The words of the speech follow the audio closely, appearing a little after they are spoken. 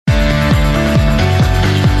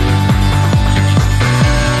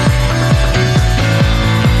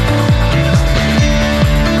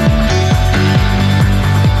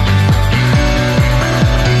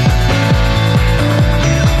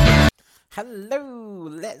Hello,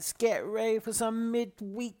 let's get ready for some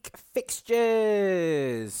midweek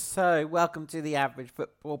fixtures. So, welcome to the Average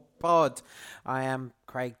Football Pod. I am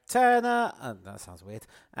Craig Turner. That sounds weird.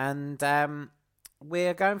 And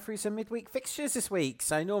we're going through some midweek fixtures this week.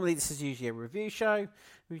 So, normally this is usually a review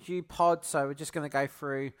pod. So, we're just going to go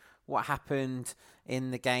through what happened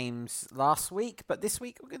in the games last week. But this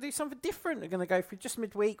week, we're going to do something different. We're going to go through just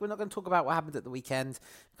midweek. We're not going to talk about what happened at the weekend,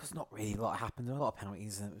 because not really a lot happened. There were a lot of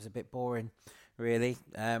penalties, and it was a bit boring, really.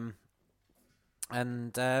 So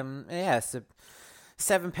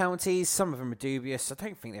 7 penalties. Some of them are dubious. I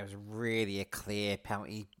don't think there was really a clear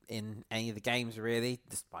penalty in any of the games, really,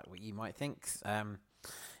 despite what you might think.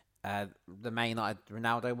 The Man United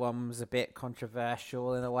Ronaldo one was a bit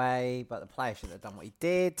controversial in a way, but the player should have done what he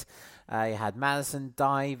did. You had Maddison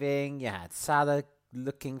diving. You had Salah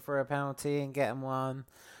looking for a penalty and getting one.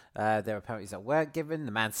 There were penalties that weren't given.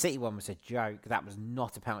 The Man City one was a joke. That was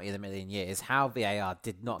not a penalty in a million years. How VAR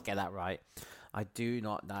did not get that right, I do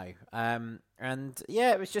not know.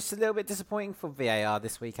 It was just a little bit disappointing for VAR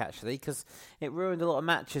this week, actually, because it ruined a lot of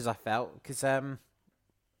matches, I felt, because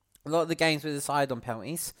a lot of the games were decided on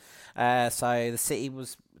penalties. So the City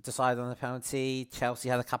was decided on a penalty. Chelsea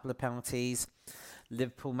had a couple of penalties.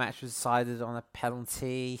 Liverpool match was decided on a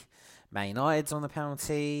penalty. Man United's on a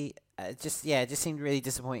penalty. It just seemed really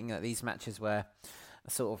disappointing that these matches were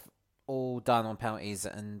sort of all done on penalties.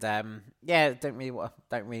 And don't really want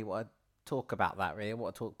to talk about that, really. I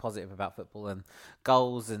want to talk positive about football and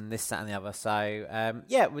goals and this, that and the other. So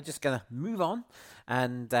we're just going to move on,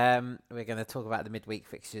 and we're going to talk about the midweek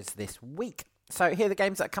fixtures this week. So here are the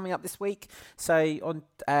games that are coming up this week. So on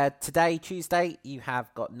today, Tuesday, you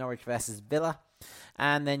have got Norwich versus Villa,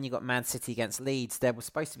 and then you got Man City against Leeds. There was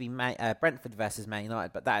supposed to be Brentford versus Man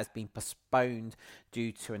United, but that has been postponed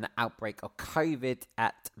due to an outbreak of COVID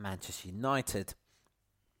at Manchester United.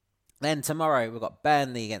 Then tomorrow, we've got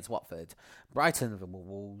Burnley against Watford, Brighton with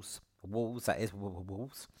Wolves,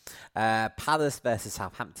 Palace versus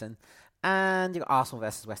Southampton, and you've got Arsenal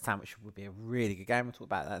versus West Ham, which would be a really good game. We'll talk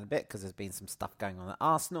about that in a bit, because there's been some stuff going on at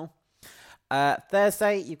Arsenal.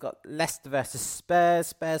 Thursday, you've got Leicester versus Spurs.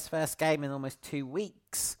 Spurs' first game in almost 2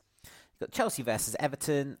 weeks. You've got Chelsea versus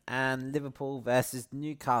Everton and Liverpool versus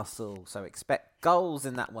Newcastle. So expect goals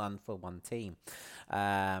in that one for one team.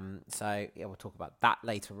 We'll talk about that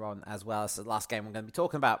later on, as well as the last game I'm going to be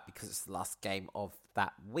talking about, because it's the last game of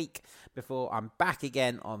that week, before I'm back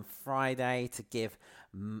again on Friday to give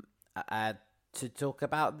to talk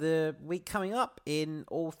about the week coming up in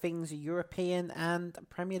all things European and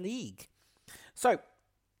Premier League. So,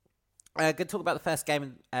 going to talk about the first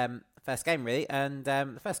game, really, and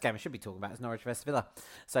the first game I should be talking about is Norwich versus Villa.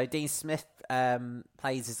 So Dean Smith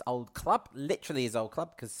plays his old club, literally his old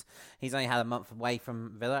club, because he's only had a month away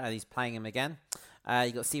from Villa and he's playing him again.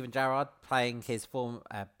 You got Steven Gerrard playing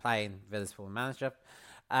Villa's former manager.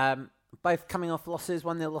 Both coming off losses,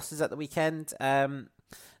 1-0 losses at the weekend.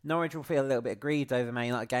 Norwich will feel a little bit aggrieved over the Man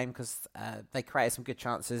United game, because they created some good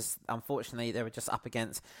chances. Unfortunately, they were just up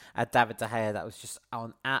against David De Gea that was just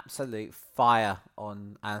on absolute fire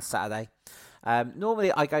on Saturday.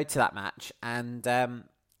 Normally, I go to that match, and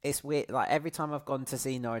it's weird. Like, every time I've gone to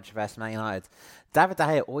see Norwich versus Man United, David De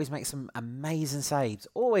Gea always makes some amazing saves.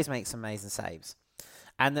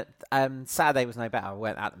 And Saturday was no better. I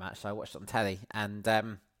weren't at the match, so I watched it on telly.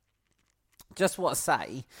 And just what to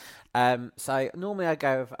say. So normally I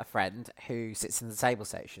go with a friend who sits in the table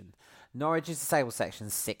section. Norwich's table section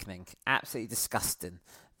is sickening, absolutely disgusting.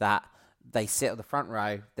 That they sit on the front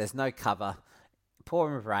row. There's no cover,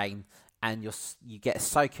 pouring with rain, and you get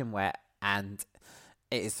soaking wet, and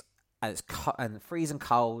it's freezing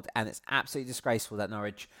cold, and it's absolutely disgraceful that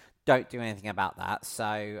Norwich don't do anything about that.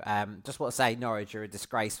 So just want to say, Norwich are a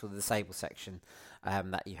disgrace for the disabled section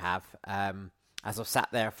that you have. As I've sat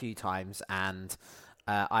there a few times, and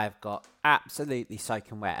I've got absolutely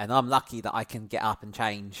soaking wet, and I'm lucky that I can get up and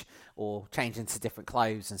change into different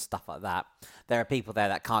clothes and stuff like that. There are people there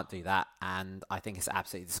that can't do that, and I think it's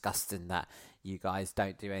absolutely disgusting that you guys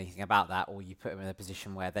don't do anything about that, or you put them in a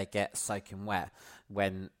position where they get soaking wet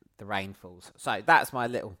when the rain falls. So that's my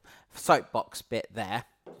little soapbox bit there.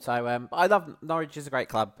 So I love Norwich is a great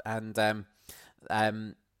club, and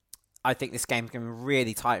I think this game's going to be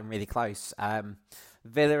really tight and really close.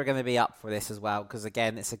 Villa are going to be up for this as well, because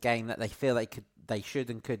again, it's a game that they feel they should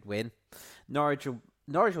and could win. Norwich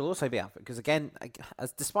will also be up, because again,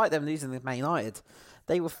 despite them losing to Man United,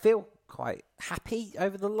 they will feel quite happy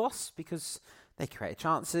over the loss, because they created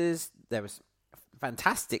chances. There was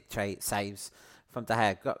fantastic saves from De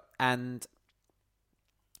Gea, and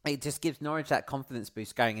it just gives Norwich that confidence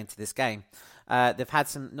boost going into this game.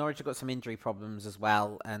 Norwich have got some injury problems as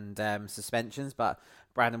well and suspensions, but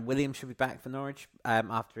Brandon Williams should be back for Norwich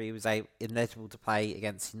after he was ineligible to play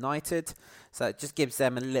against United. So it just gives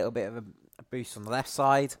them a little bit of a boost on the left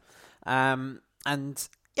side. And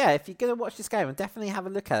yeah, if you're going to watch this game, definitely have a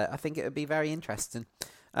look at it. I think it would be very interesting.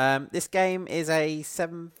 This game is a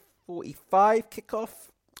 7:45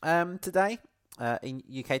 kickoff today, in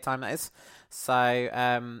UK time, that is.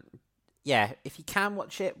 So, yeah, if you can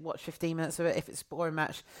watch 15 minutes of it. If it's a boring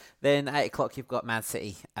match, then 8 o'clock you've got Man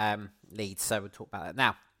City Leeds. So we'll talk about that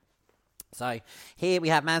now. So here we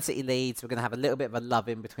have Man City Leeds. We're going to have a little bit of a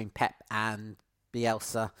love-in between Pep and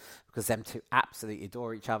Bielsa because them two absolutely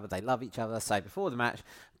adore each other. They love each other. So before the match,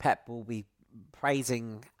 Pep will be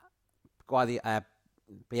praising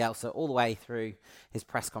Bielsa all the way through his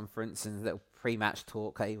press conference and little pre-match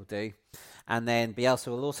talk that he will do. And then Bielsa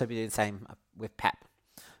will also be doing the same with Pep.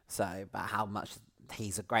 So about how much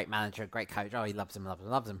he's a great manager, a great coach. Oh, he loves him.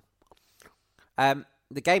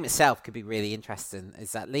 The game itself could be really interesting.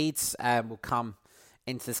 Is that Leeds will come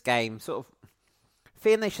into this game sort of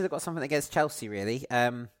feeling they should have got something against Chelsea, really.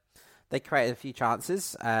 They created a few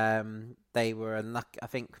chances. They were unlucky. I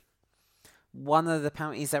think one of the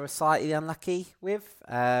penalties they were slightly unlucky with.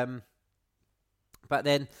 But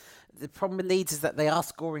then the problem with Leeds is that they are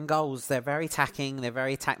scoring goals. They're very attacking. They're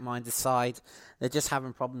very attack-minded side. They're just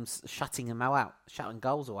having problems shutting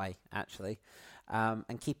goals away, actually,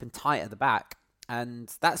 and keeping tight at the back.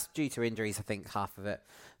 And that's due to injuries, I think, half of it.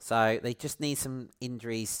 So they just need some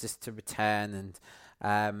injuries just to return.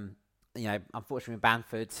 And, unfortunately with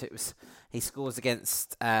Bamford, he scores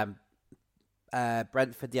against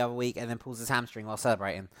Brentford the other week and then pulls his hamstring while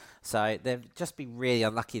celebrating. So they've just been really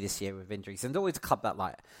unlucky this year with injuries. And always a club that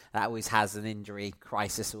always has an injury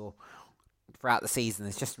crisis or throughout the season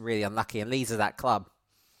is just really unlucky. And Leeds are that club.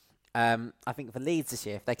 I think for Leeds this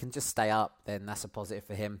year, if they can just stay up, then that's a positive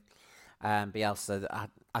for him. Bielsa,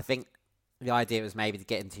 I think the idea was maybe to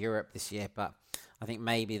get into Europe this year, but I think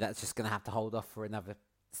maybe that's just going to have to hold off for another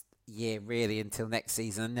year, really, until next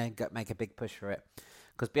season, and then make a big push for it.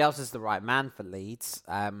 Because Bielsa's the right man for Leeds,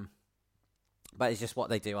 but it's just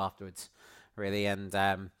what they do afterwards, really. And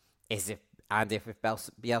if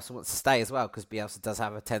Bielsa wants to stay as well, because Bielsa does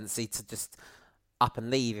have a tendency to just up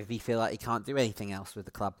and leave if he feel like he can't do anything else with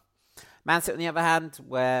the club. Man City, on the other hand,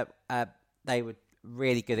 where they were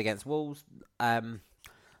really good against Wolves,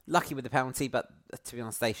 lucky with the penalty, but to be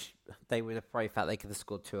honest, they would have probably felt they could have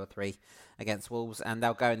scored 2 or 3 against Wolves, and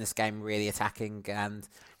they'll go in this game really attacking, and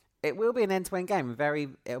it will be an end-to-end game.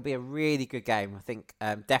 It'll be a really good game. I think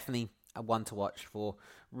definitely a one to watch for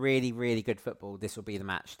really, really good football. This will be the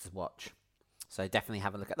match to watch. So definitely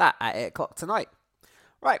have a look at that at 8 o'clock tonight.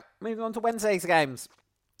 Right, moving on to Wednesday's games.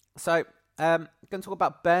 So, going to talk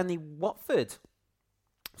about Burnley-Watford.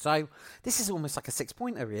 So this is almost like a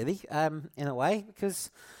 6-pointer, really, in a way, because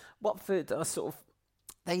Watford are sort of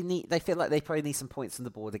they feel like they probably need some points on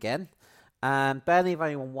the board again. Burnley have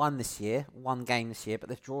only won one game this year, but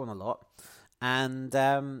they've drawn a lot, and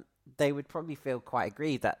they would probably feel quite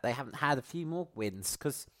aggrieved that they haven't had a few more wins,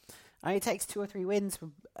 because it only takes 2 or 3 wins for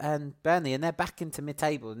Burnley, and they're back into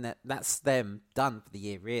mid-table, and that's them done for the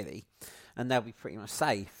year, really, and they'll be pretty much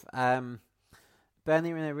safe.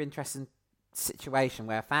 Burnley are in an interesting situation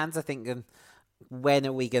where fans are thinking, when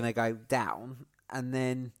are we going to go down? And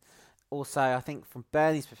then also, I think from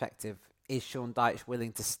Burnley's perspective, is Sean Dyche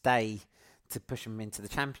willing to stay to push them into the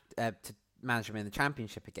to manage them in the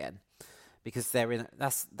Championship again? Because they're in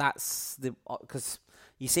because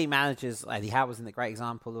you see managers, Eddie Howe wasn't a great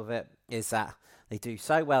example of it, is that they do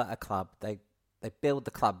so well at a club, they build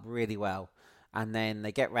the club really well, and then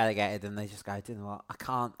they get relegated and they just go, do you know what, I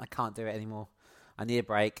can't do it anymore. I need a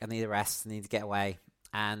break, I need a rest, I need to get away.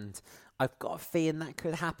 And I've got a feeling that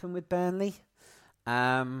could happen with Burnley.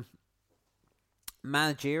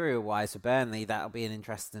 Managerial-wise for Burnley, that'll be an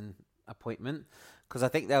interesting appointment, because I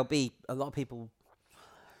think there'll be a lot of people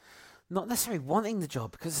not necessarily wanting the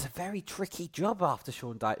job, because it's a very tricky job after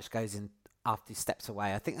Sean Dyche goes in, after he steps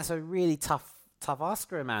away. I think that's a really tough ask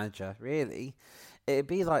for a manager, really. It'd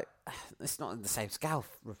be like, it's not in the same scale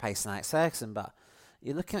replacing Alex Ferguson, but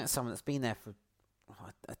you're looking at someone that's been there for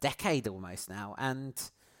a decade almost now, and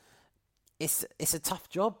it's a tough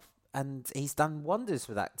job, and he's done wonders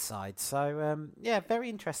with that side. So very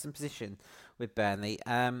interesting position with Burnley.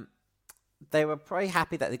 They were probably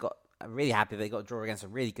happy that they got a draw against a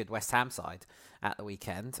really good West Ham side at the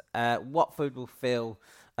weekend. Watford will feel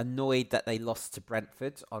annoyed that they lost to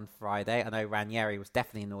Brentford on Friday. I know Ranieri was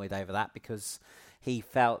definitely annoyed over that, because he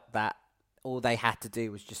felt that all they had to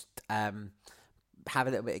do was just have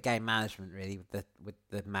a little bit of game management really with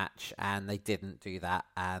the match, and they didn't do that,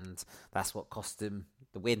 and that's what cost them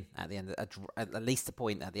the win at the end, at least a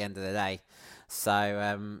point at the end of the day. So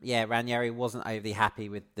Ranieri wasn't overly happy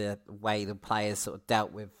with the way the players sort of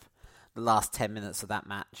dealt with the last 10 minutes of that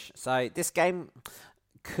match. So this game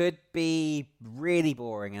could be really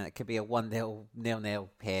boring, and it could be a 1-0, 0-0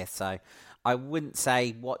 here. So I wouldn't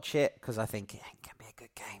say watch it, because I think it can be a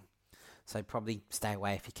good game. So probably stay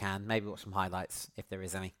away if you can. Maybe watch some highlights if there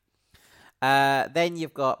is any. Then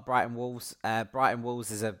you've got Brighton Wolves. Brighton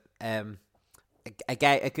Wolves is a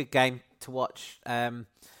good game to watch.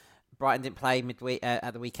 Brighton didn't play midweek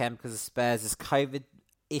at the weekend because of Spurs' COVID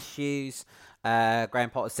issues. Graham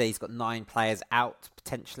Potter said he's got 9 players out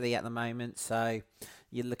potentially at the moment. So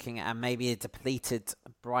you're looking at maybe a depleted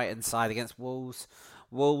Brighton side against Wolves.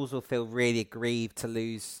 Wolves will feel really aggrieved to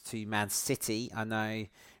lose to Man City. I know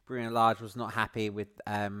Bruno Lage was not happy with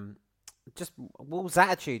just Wolves'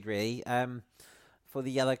 attitude, really, for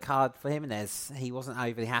the yellow card for Jimenez. He wasn't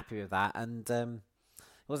overly happy with that, and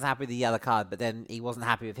he wasn't happy with the yellow card, but then he wasn't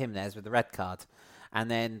happy with Jimenez with the red card.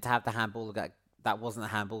 And then to have the handball that wasn't a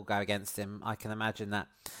handball go against him, I can imagine that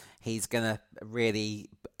he's going to really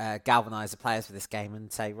galvanise the players for this game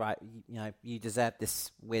and say, right, you deserved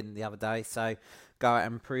this win the other day, so go out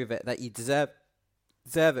and prove it that you deserve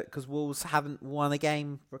it, because Wolves haven't won a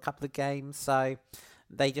game for a couple of games, so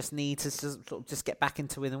they just need to sort of just get back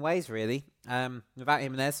into winning ways, really. Without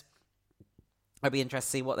Jimenez, I'd be interested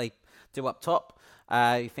to see what they do up top.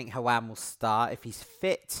 You think Hawam will start if he's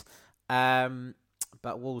fit,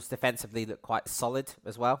 but Wolves defensively look quite solid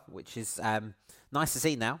as well, which is nice to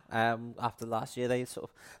see now. After last year, they sort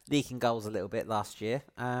of leaking goals a little bit last year.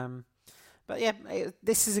 But yeah,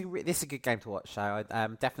 this is a good game to watch. So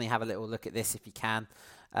I'd definitely have a little look at this if you can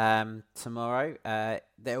tomorrow.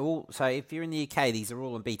 So if you're in the UK, these are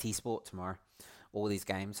all on BT Sport tomorrow. All these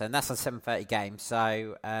games, and that's a 7:30 game.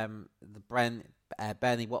 So the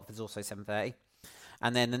Burnley Watford's also 7:30,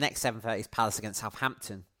 and then the next 7:30 is Palace against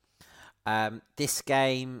Southampton. This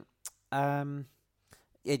game, I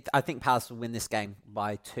think Palace will win this game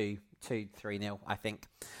by 3-0, I think.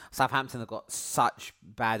 Southampton have got such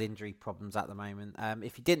bad injury problems at the moment.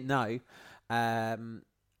 If you didn't know,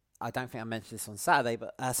 I don't think I mentioned this on Saturday,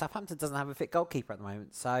 but Southampton doesn't have a fit goalkeeper at the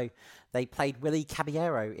moment. So they played Willy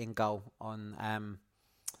Caballero in goal on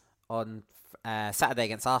Saturday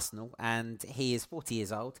against Arsenal, and he is 40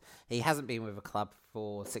 years old. He hasn't been with a club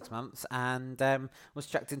for 6 months, and was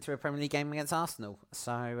chucked into a Premier League game against Arsenal.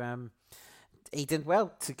 So he did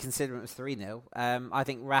well to consider it was 3-0. I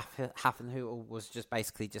think Raf Hasenhüttl was just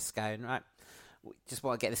basically just going, right, we just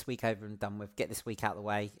want to get this week over and done with, get this week out of the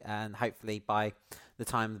way, and hopefully by the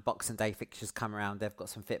time the Boxing Day fixtures come around, they've got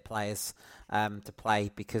some fit players to play,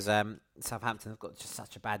 because Southampton have got just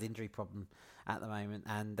such a bad injury problem at the moment,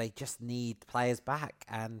 and they just need players back.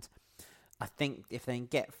 And I think if they can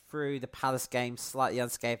get through the Palace game slightly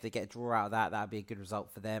unscathed, they get a draw out of that would be a good result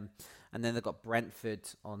for them. And then they've got Brentford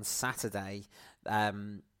on Saturday.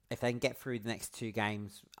 If they can get through the next 2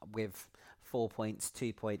 games with 4 points,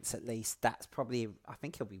 2 points at least, that's probably, I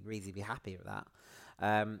think he'll be reasonably happy with that.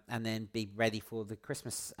 And then be ready for the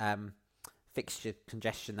Christmas fixture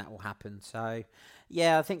congestion that will happen. So,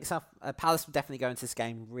 yeah, I think Palace will definitely go into this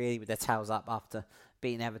game really with their tails up after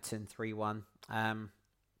beating Everton 3-1.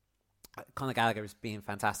 Conor Gallagher is being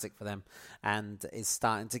fantastic for them and is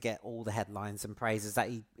starting to get all the headlines and praises that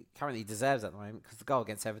he currently deserves at the moment, because the goal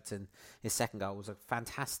against Everton, his second goal, was a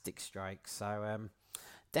fantastic strike. So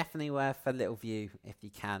definitely worth a little view if you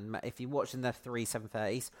can. If you're watching the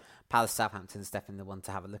 7:30s, Palace Southampton is definitely the one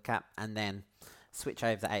to have a look at. And then switch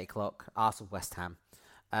over to 8 o'clock, Arsenal West Ham.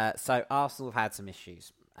 So Arsenal have had some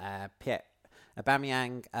issues. Pierre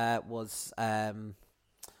Aubameyang was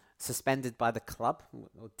suspended by the club,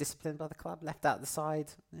 or disciplined by the club, left out the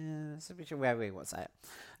side. It's a bit where we want to say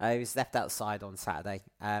it. He was left outside on Saturday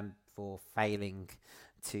for failing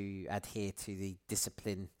to adhere to the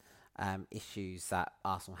discipline issues that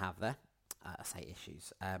Arsenal have there. I say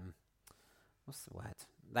issues. What's the word?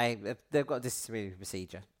 They've got a disciplinary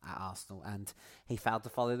procedure at Arsenal, and he failed to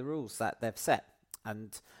follow the rules that they've set.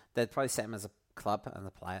 And they'd probably set him as a club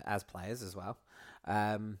and as players as well.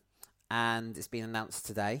 And it's been announced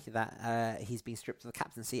today that he's been stripped of the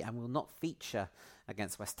captaincy and will not feature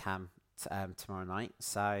against West Ham tomorrow night.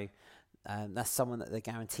 So that's someone that they're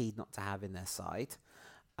guaranteed not to have in their side.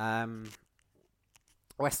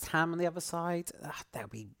 West Ham on the other side, they'll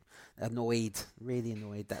be really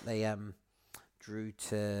annoyed that they drew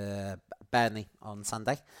to Burnley on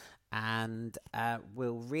Sunday, and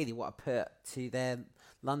will really want to put to their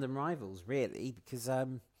London rivals, really, because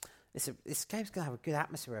this game's going to have a good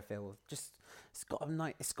atmosphere, I feel. Just I've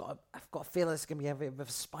got a feel it's going to be a bit of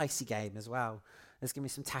a spicy game as well. There's going to be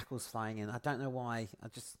some tackles flying in. I don't know why.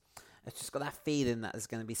 I've just got that feeling that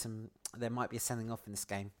there might be a sending off in this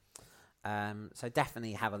game. So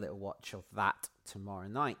definitely have a little watch of that tomorrow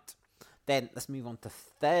night. Then let's move on to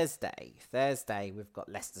Thursday. Thursday, we've got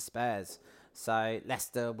Leicester Spurs. So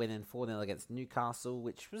Leicester winning 4-0 against Newcastle,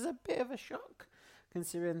 which was a bit of a shock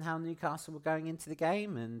considering how Newcastle were going into the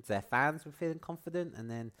game and their fans were feeling confident, and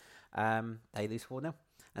then they lose 4-0.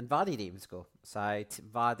 And Vardy didn't even score. So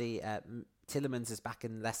Tielemans is back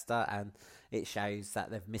in Leicester, and it shows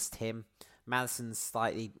that they've missed him. Madison's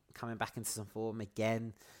slightly coming back into some form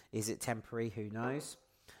again. Is it temporary? Who knows?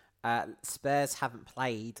 Spurs haven't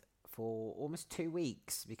played for almost 2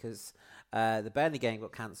 weeks because the Burnley game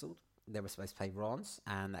got cancelled. They were supposed to play Reims,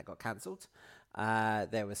 and that got cancelled.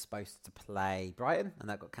 They were supposed to play Brighton, and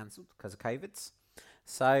that got cancelled because of COVID.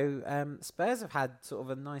 So Spurs have had sort of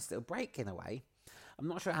a nice little break in a way. I'm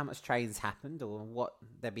not sure how much training's happened or what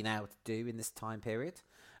they've been able to do in this time period.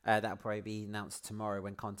 That'll probably be announced tomorrow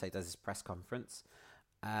when Conte does his press conference.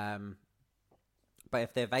 But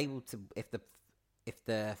if they're able to, if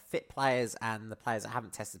the fit players and the players that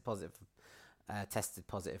haven't tested positive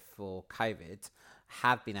for COVID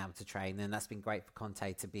have been able to train, then that's been great for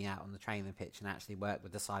Conte to be out on the training pitch and actually work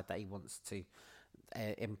with the side that he wants to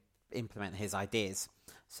implement his ideas.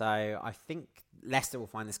 So I think Leicester will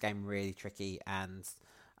find this game really tricky, and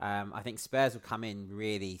I think Spurs will come in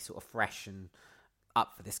really sort of fresh and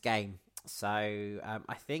up for this game. So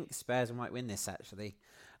I think Spurs might win this actually.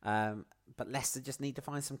 But Leicester just need to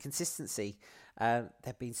find some consistency.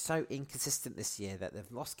 They've been so inconsistent this year that they've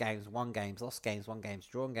lost games, won games,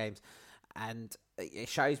 drawn games. And it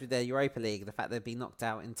shows with their Europa League, the fact they've been knocked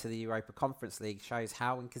out into the Europa Conference League shows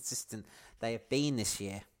how inconsistent they have been this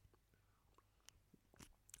year.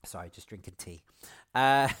 Sorry, just drinking tea.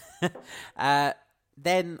 Then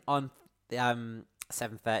on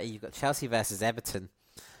 7:30, you've got Chelsea versus Everton.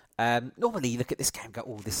 Normally, you look at this game and go,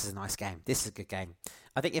 oh, this is a nice game. This is a good game.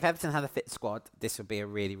 I think if Everton had a fit squad, this would be a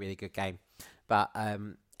really, really good game. But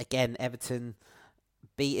again, Everton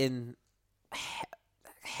beaten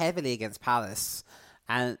heavily against Palace,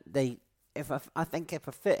 and if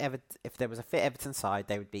there was a fit Everton side,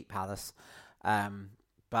 they would beat Palace.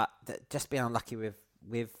 But just being unlucky with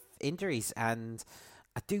injuries, and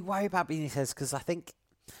I do worry about Benitez because I think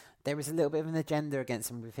there is a little bit of an agenda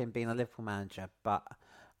against him with him being a Liverpool manager. But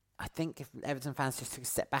I think if Everton fans just took a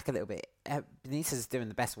step back a little bit, Benitez is doing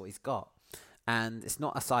the best of what he's got, and it's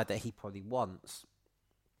not a side that he probably wants.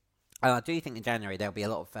 And I do think in January there'll be a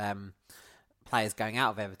lot of players going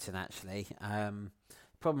out of Everton actually.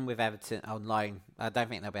 Problem with Everton on loan, I don't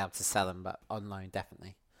think they'll be able to sell them, but on loan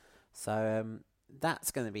definitely. So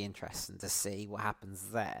that's going to be interesting to see what happens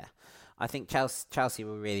there. I think Chelsea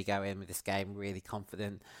will really go in with this game really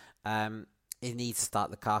confident. He needs to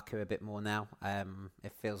start Lukaku a bit more now.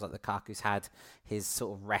 It feels like Lukaku's had his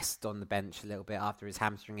sort of rest on the bench a little bit after his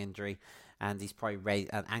hamstring injury, and he's probably ready,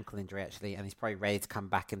 an ankle injury actually, and he's probably ready to come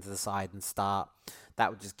back into the side and start.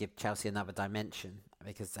 That would just give Chelsea another dimension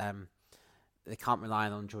because they can't rely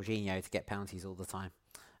on Jorginho to get penalties all the time.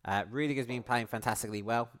 Rudiger's been playing fantastically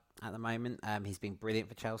well at the moment. He's been brilliant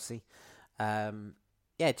for Chelsea. And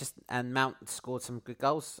Mount scored some good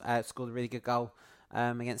goals. Scored a really good goal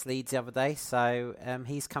against Leeds the other day. So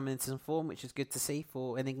he's coming into some form, which is good to see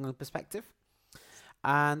for an England perspective.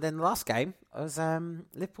 And then the last game was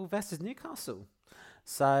Liverpool versus Newcastle.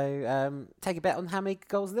 So take a bet on how many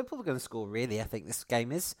goals Liverpool are going to score, really, I think this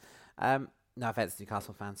game is. No offence to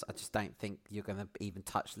Newcastle fans, I just don't think you're going to even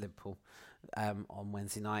touch Liverpool on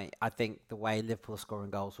Wednesday night. I think the way Liverpool are scoring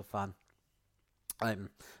goals for fun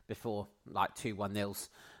before, like 2-1 nils,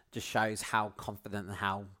 just shows how confident and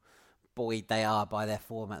how buoyed they are by their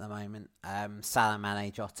form at the moment. Salah,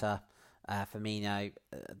 Mane, Jota, Firmino,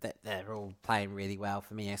 they're all playing really well.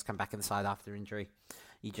 Firmino's come back in the side after injury.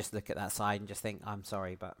 You just look at that side and just think, I'm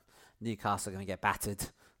sorry, but Newcastle are going to get battered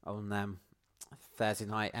on Thursday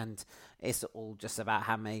night, and it's all just about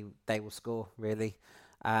how many they will score, really.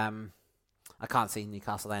 I can't see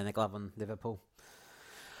Newcastle laying a glove on Liverpool.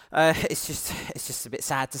 It's just a bit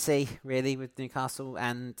sad to see, really, with Newcastle.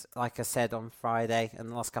 And like I said on Friday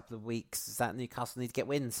and the last couple of weeks, is that Newcastle need to get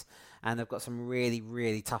wins, and they've got some really,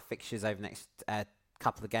 really tough fixtures over the next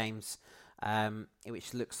couple of games,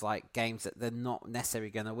 which looks like games that they're not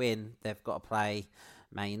necessarily going to win. They've got to play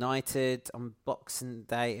Man United on Boxing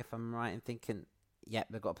Day, if I'm right in thinking. Yep,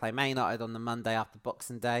 they've got to play Man United on the Monday after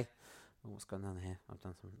Boxing Day. Oh, what's going on here? I've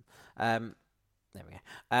done something. There we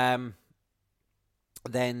go.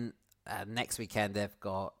 Then next weekend they've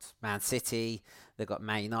got Man City. They've got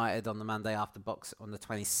Man United on the Monday after on the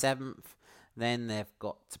 27th. Then they've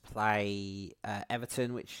got to play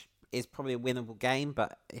Everton, which is probably a winnable game.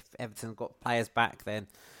 But if Everton got players back, then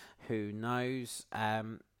who knows?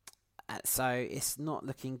 So it's not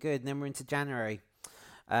looking good. And then we're into January,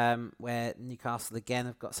 where Newcastle again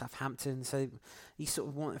have got Southampton. So you sort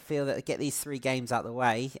of want to feel that they get these 3 games out of the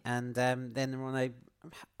way, and then they're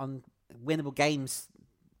on winnable games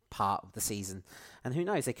part of the season. And who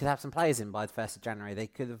knows, they could have some players in by the 1st of January. They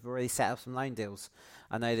could have already set up some loan deals.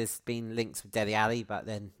 I know there's been links with Dele Alli, but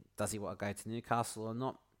then does he want to go to Newcastle or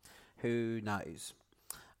not? Who knows?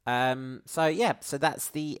 So that's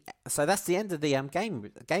the end of the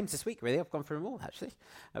games this week. Really, I've gone through them all actually,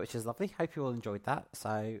 which is lovely. Hope you all enjoyed that. So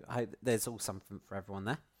I hope there's all something for everyone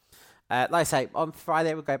there. Like I say, on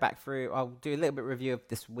Friday we'll go back through. I'll do a little bit of review of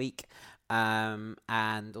this week,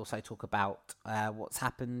 and also talk about what's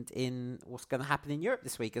going to happen in Europe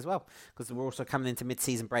this week as well, because we're also coming into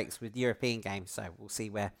mid-season breaks with European games. So we'll see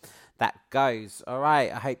where that goes. All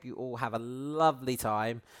right. I hope you all have a lovely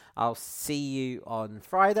time. I'll see you on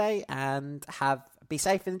Friday, and be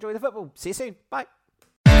safe and enjoy the football. See you soon. Bye.